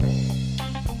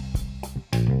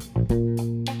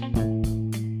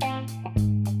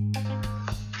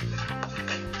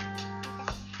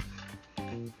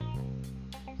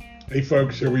Hey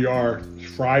folks, here we are. It's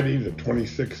Friday, the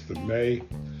 26th of May,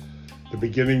 the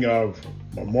beginning of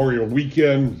Memorial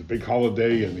Weekend, the big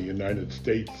holiday in the United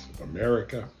States of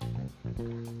America.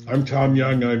 I'm Tom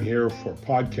Young. I'm here for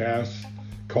podcasts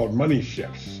called Money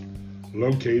Shifts,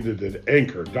 located at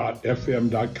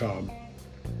anchor.fm.com.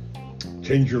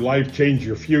 Change your life, change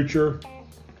your future.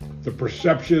 The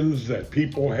perceptions that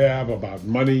people have about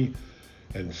money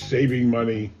and saving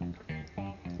money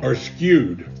are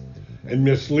skewed and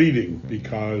misleading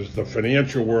because the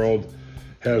financial world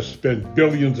has spent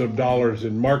billions of dollars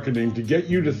in marketing to get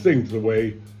you to think the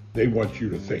way they want you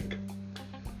to think.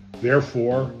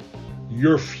 Therefore,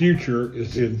 your future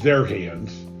is in their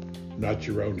hands, not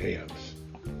your own hands.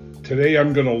 Today,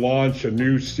 I'm going to launch a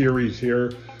new series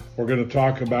here. We're going to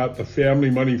talk about the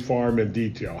family money farm in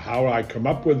detail, how I come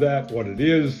up with that, what it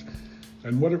is,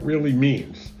 and what it really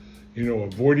means. You know,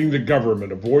 avoiding the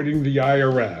government, avoiding the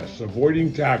IRS,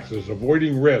 avoiding taxes,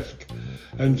 avoiding risk,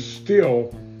 and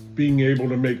still being able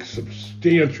to make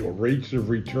substantial rates of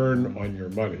return on your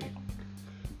money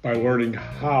by learning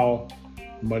how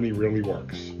money really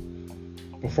works.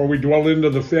 Before we dwell into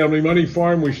the family money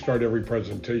farm, we start every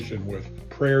presentation with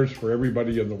prayers for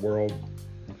everybody in the world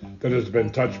that has been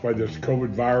touched by this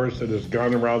COVID virus that has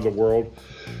gone around the world.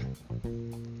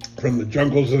 From the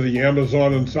jungles of the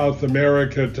Amazon in South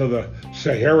America to the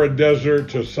Sahara Desert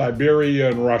to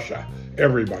Siberia and Russia,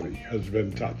 everybody has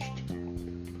been touched.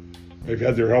 They've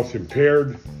had their health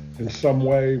impaired in some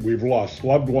way. We've lost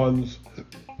loved ones.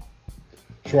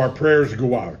 So our prayers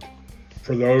go out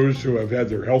for those who have had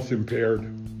their health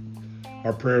impaired.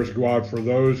 Our prayers go out for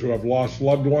those who have lost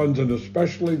loved ones, and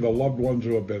especially the loved ones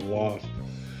who have been lost,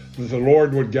 that the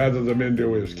Lord would gather them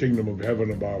into his kingdom of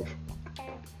heaven above.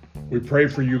 We pray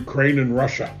for Ukraine and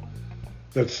Russia,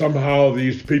 that somehow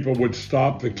these people would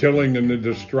stop the killing and the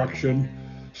destruction.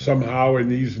 Somehow in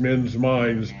these men's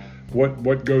minds,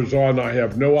 what goes on, I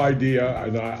have no idea,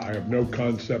 and I have no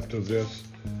concept of this,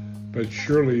 but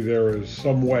surely there is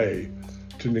some way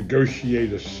to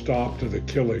negotiate a stop to the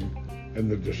killing and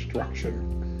the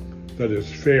destruction that is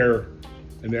fair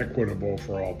and equitable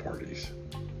for all parties.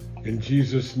 In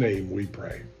Jesus' name we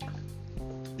pray.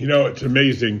 You know, it's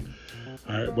amazing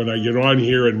when I get on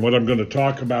here and what I'm going to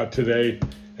talk about today,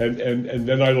 and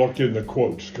then I look in the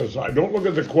quotes, because I don't look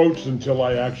at the quotes until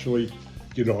I actually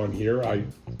get on here. I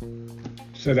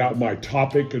set out my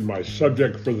topic and my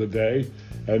subject for the day,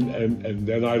 and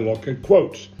then I look at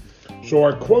quotes. So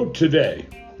our quote today,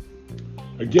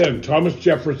 again, Thomas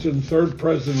Jefferson, third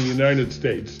president of the United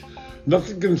States: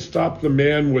 "Nothing can stop the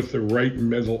man with the right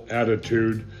mental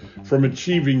attitude from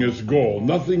achieving his goal.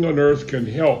 Nothing on earth can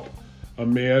help a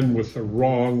man with the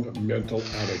wrong mental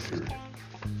attitude."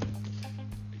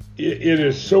 It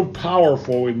is so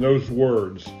powerful in those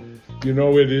words. You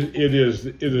know, it is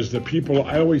the people.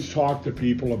 I always talk to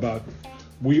people about,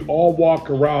 we all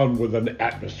walk around with an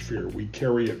atmosphere. We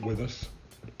carry it with us.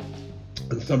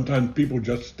 And sometimes people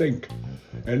just stink.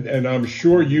 And I'm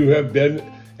sure you have been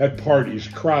at parties,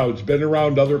 crowds, been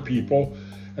around other people,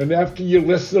 and after you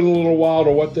listen a little while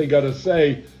to what they got to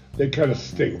say, they kind of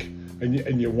stink.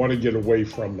 And you want to get away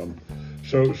from them.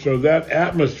 So that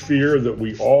atmosphere that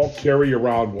we all carry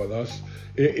around with us,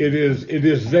 it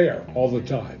is there all the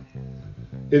time.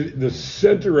 The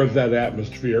center of that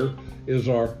atmosphere is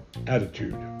our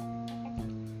attitude.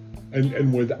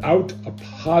 And without a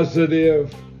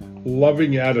positive,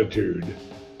 loving attitude,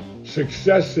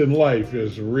 success in life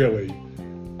is really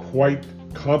quite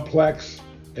complex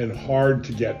and hard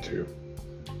to get to.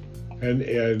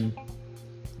 And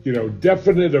you know,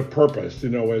 definite of purpose, you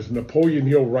know, as Napoleon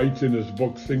Hill writes in his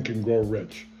book, Think and Grow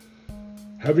Rich,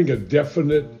 having a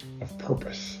definite of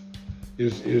purpose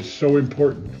is so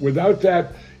important. Without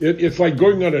that, it's like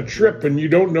going on a trip and you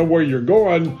don't know where you're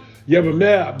going. You have a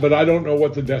map, but I don't know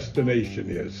what the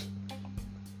destination is.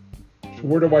 So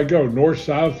where do I go? North,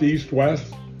 south, east,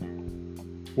 west?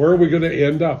 Where are we going to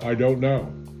end up? I don't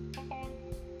know.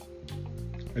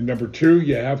 And number two,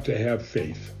 you have to have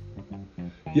faith.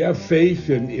 You have faith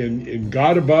in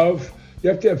God above. You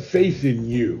have to have faith in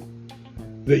you,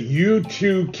 that you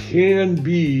too can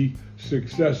be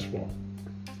successful.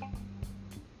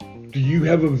 Do you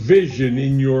have a vision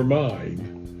in your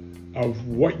mind of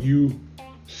what you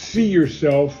see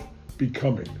yourself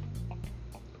becoming?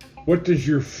 What does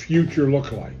your future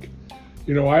look like?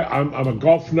 You know, I'm a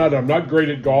golf nut. I'm not great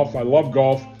at golf. I love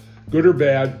golf, good or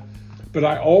bad. But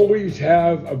I always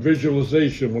have a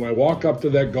visualization when I walk up to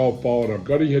that golf ball and I'm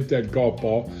going to hit that golf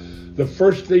ball. The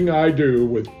first thing I do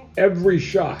with every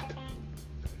shot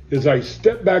is I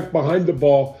step back behind the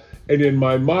ball, and in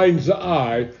my mind's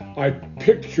eye, I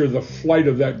picture the flight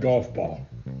of that golf ball.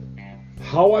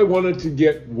 how I want it to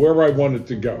get where I want it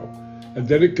to go. And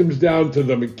then it comes down to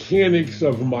the mechanics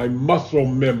of my muscle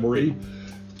memory.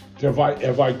 Have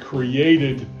I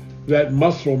created that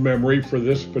muscle memory for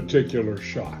this particular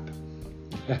shot?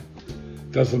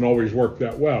 Doesn't always work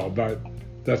that well, but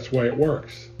that's the way it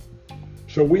works.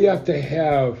 So we have to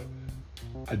have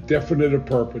a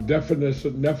definiteness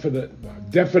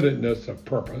of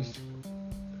purpose,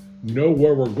 know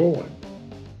where we're going,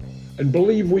 and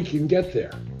believe we can get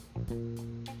there.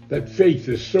 That faith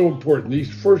is so important.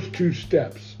 These first two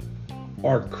steps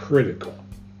are critical.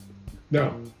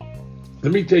 Now,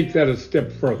 let me take that a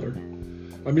step further.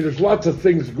 I mean, there's lots of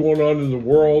things going on in the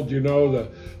world. You know,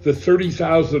 the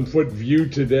 30,000-foot view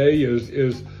today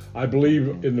is, I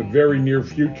believe, in the very near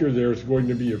future, there's going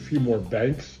to be a few more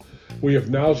banks. We have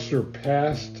now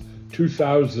surpassed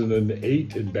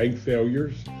 2008 in bank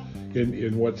failures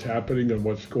in what's happening and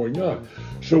what's going on.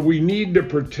 So we need to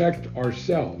protect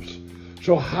ourselves.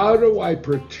 So how do I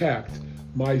protect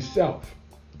myself?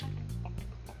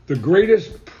 The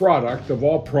greatest product of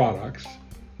all products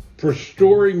for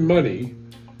storing money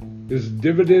is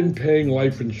dividend-paying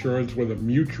life insurance with a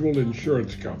mutual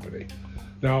insurance company.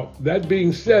 Now, that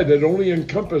being said, it only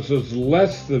encompasses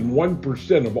less than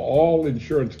 1% of all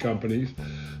insurance companies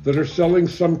that are selling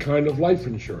some kind of life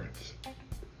insurance.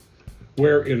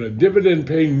 Where in a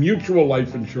dividend-paying mutual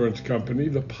life insurance company,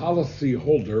 the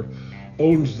policyholder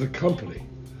owns the company.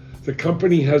 The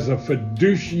company has a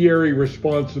fiduciary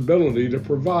responsibility to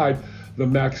provide the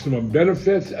maximum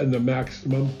benefits and the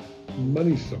maximum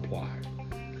money supply.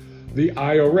 The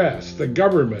IRS, the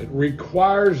government,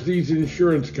 requires these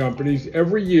insurance companies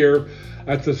every year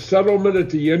at the settlement at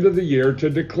the end of the year to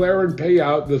declare and pay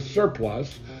out the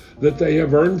surplus that they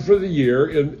have earned for the year,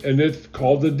 and it's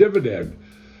called the dividend.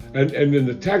 And in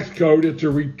the tax code, it's a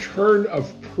return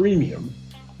of premium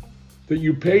that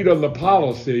you paid on the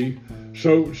policy,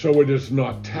 so it is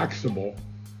not taxable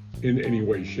in any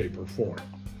way, shape, or form.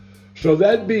 So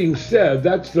that being said,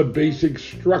 that's the basic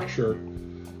structure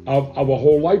of a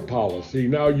whole life policy.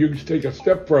 Now you take a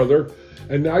step further,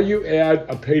 and now you add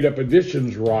a paid up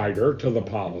additions rider to the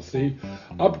policy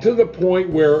up to the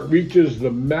point where it reaches the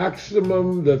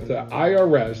maximum that the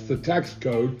IRS, the tax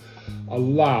code,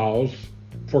 allows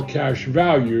for cash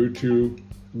value to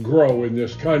grow in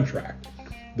this contract.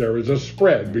 There is a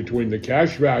spread between the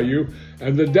cash value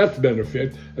and the death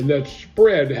benefit, and that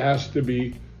spread has to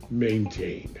be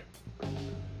maintained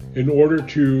in order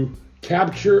to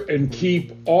capture and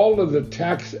keep all of the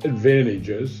tax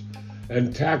advantages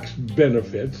and tax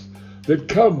benefits that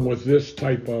come with this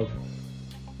type of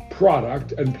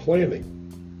product and planning.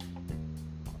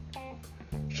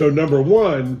 So number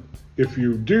one, if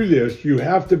you do this, you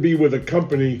have to be with a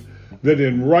company that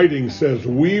in writing says,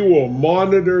 we will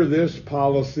monitor this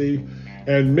policy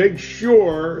and make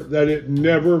sure that it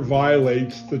never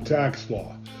violates the tax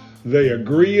law. They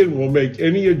agree and will make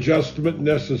any adjustment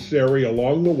necessary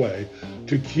along the way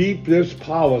to keep this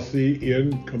policy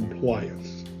in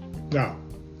compliance. Now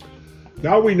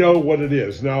we know what it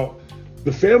is. Now,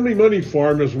 the family money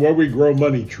farm is where we grow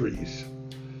money trees.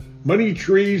 Money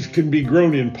trees can be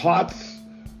grown in pots,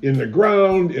 in the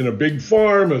ground, in a big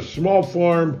farm, a small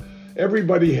farm.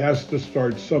 Everybody has to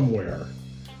start somewhere.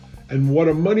 And what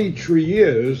a money tree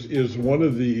is one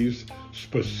of these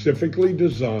specifically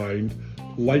designed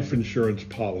life insurance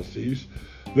policies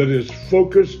that is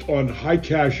focused on high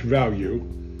cash value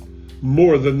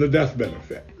more than the death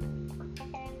benefit.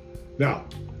 Now,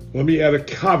 let me add a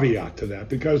caveat to that,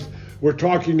 because we're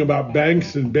talking about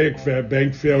banks and bank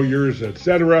failures,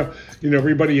 etc. You know,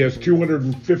 everybody has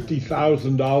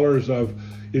 $250,000 of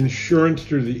insurance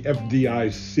through the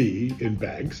FDIC in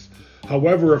banks.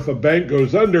 However, if a bank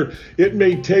goes under, it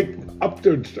may take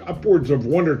upwards of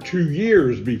 1 or 2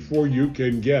 years before you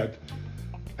can get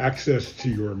access to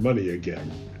your money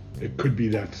again. It could be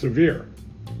that severe.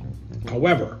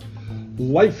 However,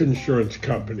 life insurance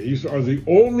companies are the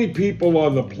only people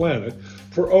on the planet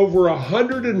for over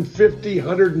 150,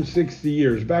 160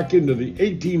 years, back into the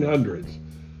 1800s,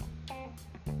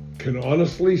 can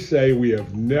honestly say we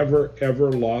have never,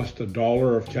 ever lost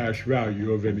 $1 of cash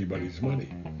value of anybody's money.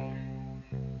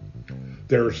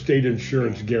 There are state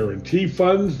insurance guarantee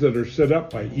funds that are set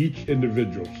up by each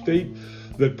individual state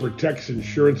that protects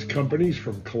insurance companies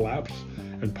from collapse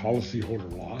and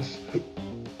policyholder loss.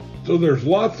 So there's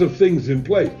lots of things in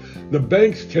place. The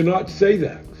banks cannot say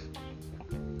that.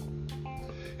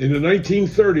 In the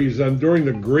 1930s and during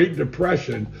the Great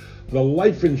Depression, the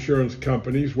life insurance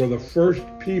companies were the first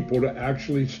people to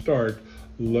actually start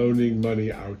loaning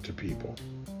money out to people.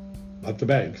 Not the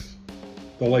banks,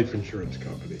 the life insurance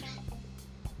companies.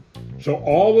 So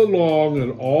all along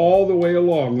and all the way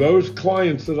along, those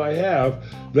clients that I have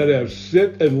that have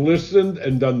sit and listened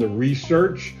and done the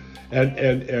research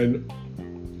and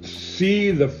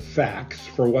see the facts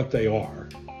for what they are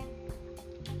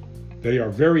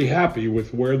very happy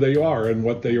with where they are and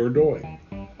what they are doing.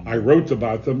 I wrote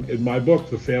about them in my book,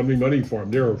 The Family Money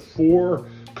Farm. There are 4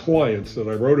 clients that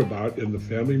I wrote about in the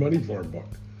Family Money Farm book.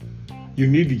 You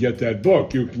need to get that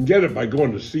book. You can get it by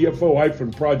going to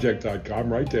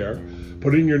cfo-project.com right there,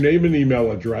 put in your name and email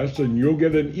address, and you'll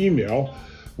get an email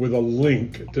with a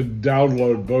link to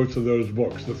download both of those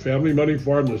books, The Family Money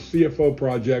Farm, The CFO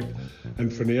Project,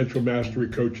 and Financial Mastery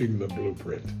Coaching, The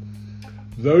Blueprint.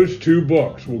 Those 2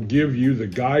 books will give you the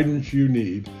guidance you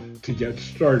need to get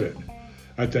started.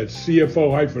 At that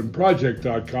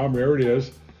cfo-project.com, there it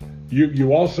is,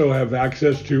 you also have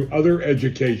access to other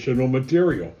educational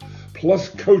material, plus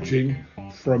coaching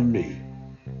from me.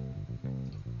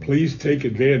 Please take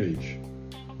advantage.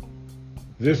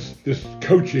 This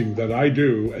coaching that I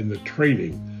do and the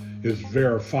training is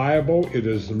verifiable, it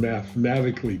is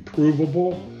mathematically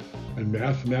provable and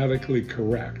mathematically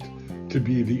correct to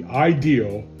be the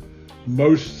ideal,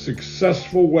 most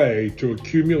successful way to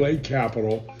accumulate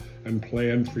capital and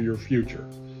plan for your future.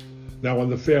 Now on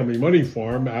the Family Money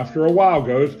Farm, after a while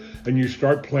goes and you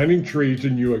start planting trees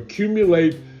and you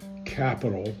accumulate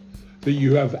capital that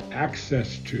you have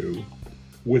access to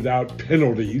without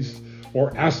penalties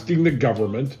or asking the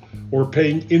government or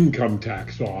paying income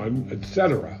tax on,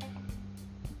 etc.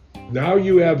 Now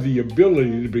you have the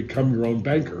ability to become your own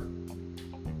banker.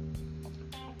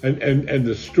 And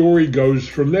the story goes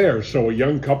from there. So a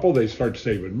young couple, they start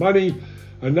saving money,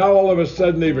 and now all of a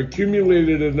sudden they've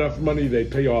accumulated enough money, they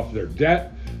pay off their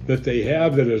debt that they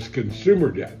have that is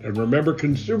consumer debt. And remember,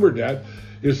 consumer debt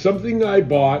is something I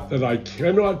bought that I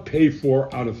cannot pay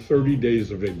for out of 30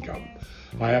 days of income.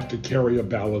 I have to carry a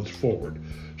balance forward.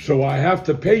 So I have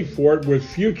to pay for it with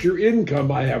future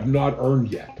income I have not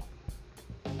earned yet.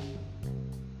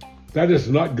 That is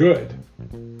not good.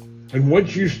 And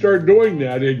once you start doing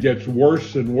that, it gets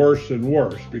worse and worse and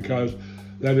worse, because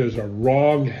that is a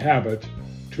wrong habit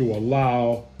to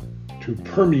allow to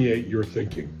permeate your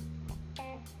thinking.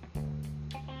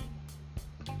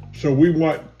 So we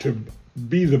want to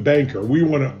be the banker. We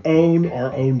want to own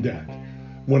our own debt.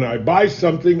 When I buy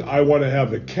something, I want to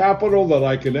have the capital that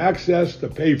I can access to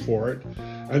pay for it.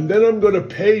 And then I'm going to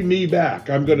pay me back.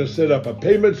 I'm going to set up a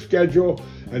payment schedule,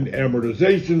 an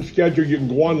amortization schedule. You can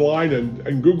go online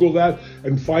and Google that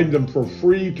and find them for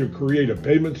free to create a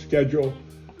payment schedule.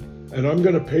 And I'm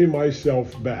going to pay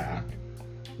myself back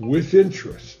with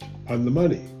interest on the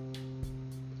money,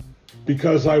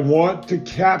 because I want to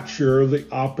capture the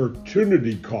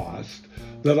opportunity cost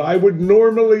that I would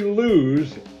normally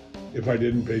lose if I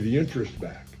didn't pay the interest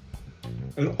back.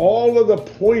 And all of the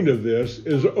point of this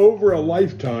is over a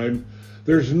lifetime,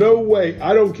 there's no way,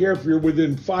 I don't care if you're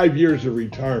within 5 years of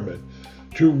retirement,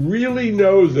 to really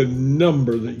know the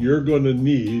number that you're going to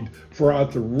need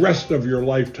throughout the rest of your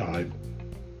lifetime,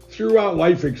 throughout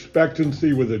life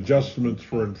expectancy with adjustments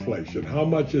for inflation. How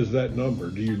much is that number?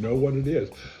 Do you know what it is?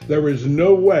 There is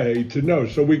no way to know.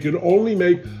 So we can only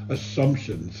make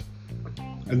assumptions.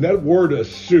 And that word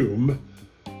assume,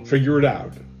 figure it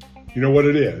out. You know what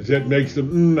it is. It makes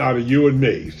them out of you and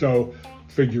me. So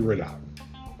figure it out.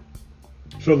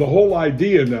 So the whole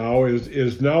idea now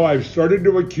is now I've started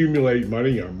to accumulate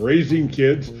money. I'm raising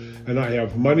kids and I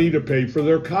have money to pay for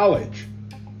their college.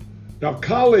 Now,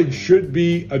 college should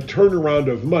be a turnaround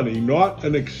of money, not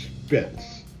an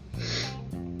expense.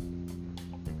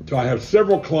 So I have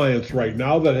several clients right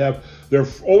now that have their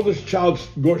oldest child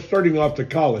starting off to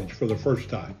college for the first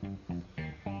time.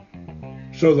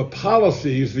 So the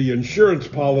policies, the insurance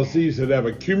policies that have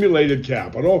accumulated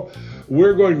capital,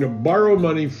 we're going to borrow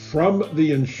money from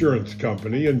the insurance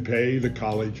company and pay the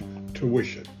college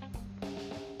tuition.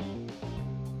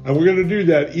 And we're going to do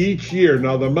that each year.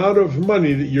 Now, the amount of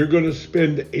money that you're going to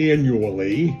spend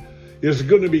annually is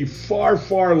going to be far,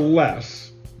 far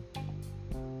less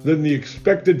than the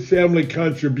expected family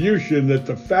contribution that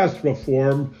the FAFSA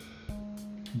form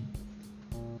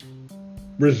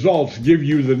results give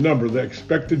you the number, the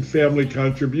expected family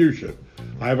contribution.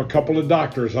 I have a couple of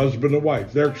doctors, husband and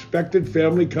wife. Their expected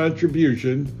family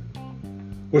contribution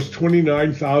was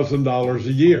 $29,000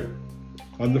 a year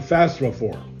on the FAFSA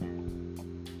form.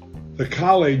 The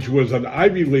college was an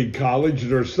Ivy League college.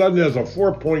 Their son has a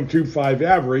 4.25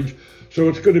 average, so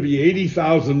it's going to be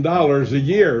 $80,000 a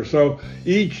year. So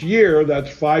each year, that's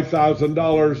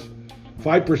 $5,000.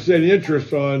 5%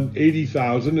 interest on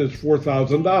 $80,000 is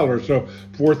 $4,000. So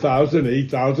 $4,000,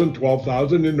 $8,000,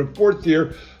 $12,000. In the fourth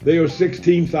year, they owe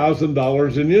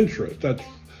 $16,000 in interest. That's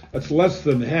That's less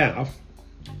than half,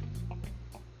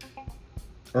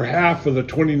 or half of the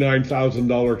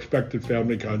 $29,000 expected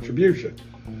family contribution.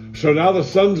 So now the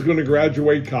son's going to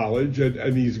graduate college,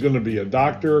 and he's going to be a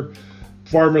doctor,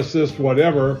 pharmacist,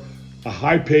 whatever, a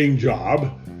high-paying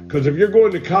job. Because if you're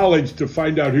going to college to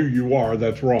find out who you are,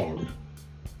 that's wrong.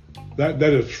 That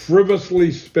is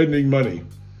frivolously spending money.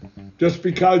 Just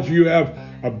because you have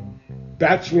a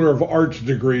Bachelor of Arts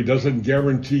degree doesn't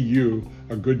guarantee you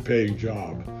a good-paying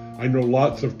job. I know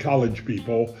lots of college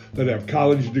people that have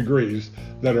college degrees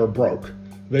that are broke.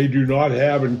 They do not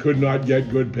have and could not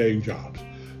get good-paying jobs.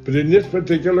 But in this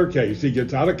particular case, he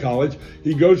gets out of college,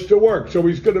 he goes to work. So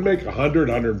he's going to make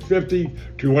 $100,000,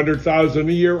 $150,000, $200,000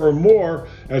 a year or more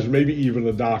as maybe even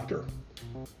a doctor.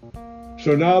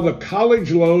 So now the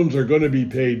college loans are going to be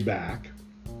paid back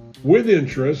with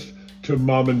interest to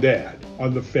mom and dad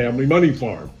on the family money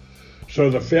farm. So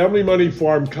the family money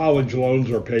farm college loans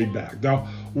are paid back. Now,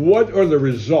 what are the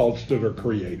results that are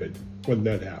created when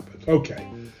that happens? Okay,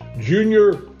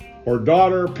 junior or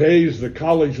daughter pays the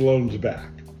college loans back.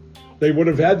 They would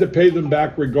have had to pay them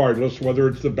back regardless, whether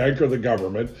it's the bank or the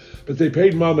government, but they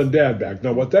paid mom and dad back.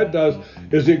 Now, what that does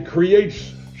is it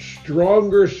creates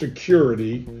stronger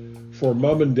security for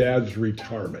mom and dad's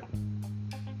retirement.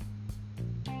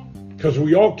 Because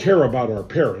we all care about our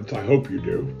parents, I hope you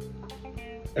do,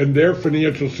 and their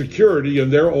financial security in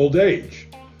their old age.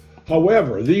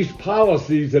 However, these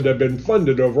policies that have been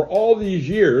funded over all these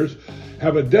years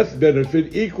have a death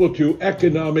benefit equal to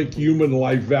economic human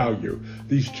life value.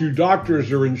 These two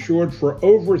doctors are insured for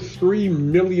over $3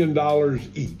 million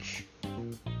each.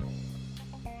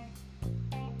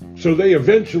 So they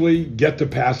eventually get to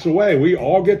pass away. We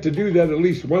all get to do that at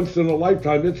least once in a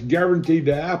lifetime. It's guaranteed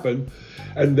to happen.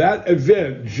 And that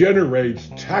event generates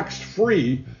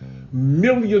tax-free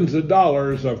millions of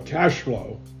dollars of cash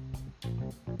flow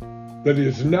that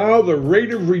is now the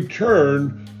rate of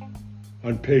return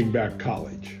on paying back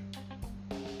college.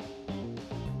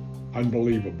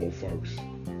 Unbelievable, folks.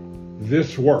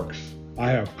 This works.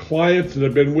 I have clients that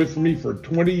have been with me for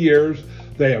 20 years.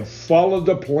 They have followed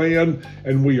the plan,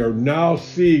 and we are now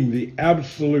seeing the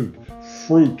absolute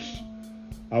fruits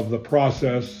of the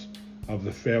process of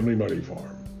the family money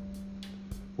farm.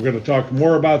 We're going to talk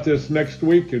more about this next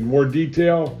week in more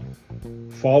detail.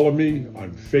 Follow me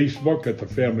on Facebook at the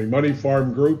Family Money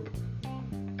Farm Group,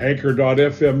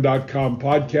 anchor.fm.com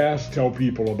podcast. Tell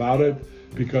people about it,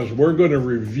 because we're going to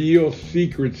reveal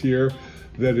secrets here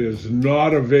that is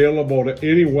not available to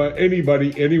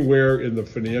anybody anywhere in the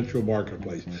financial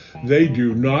marketplace. They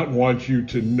do not want you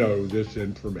to know this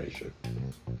information.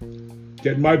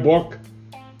 Get my book,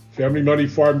 Family Money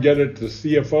Farm. Get it to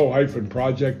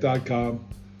cfo-project.com.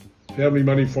 Family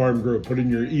Money Farm Group. Put in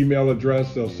your email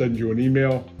address. They'll send you an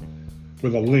email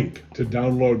with a link to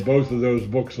download both of those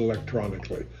books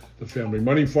electronically. The Family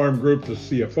Money Farm Group, the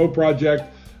CFO Project,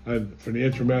 and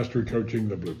Financial Mastery Coaching,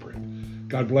 the Blueprint.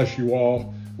 God bless you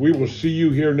all. We will see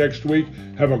you here next week.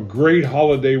 Have a great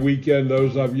holiday weekend,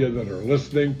 those of you that are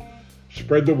listening.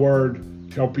 Spread the word.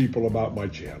 Tell people about my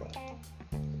channel.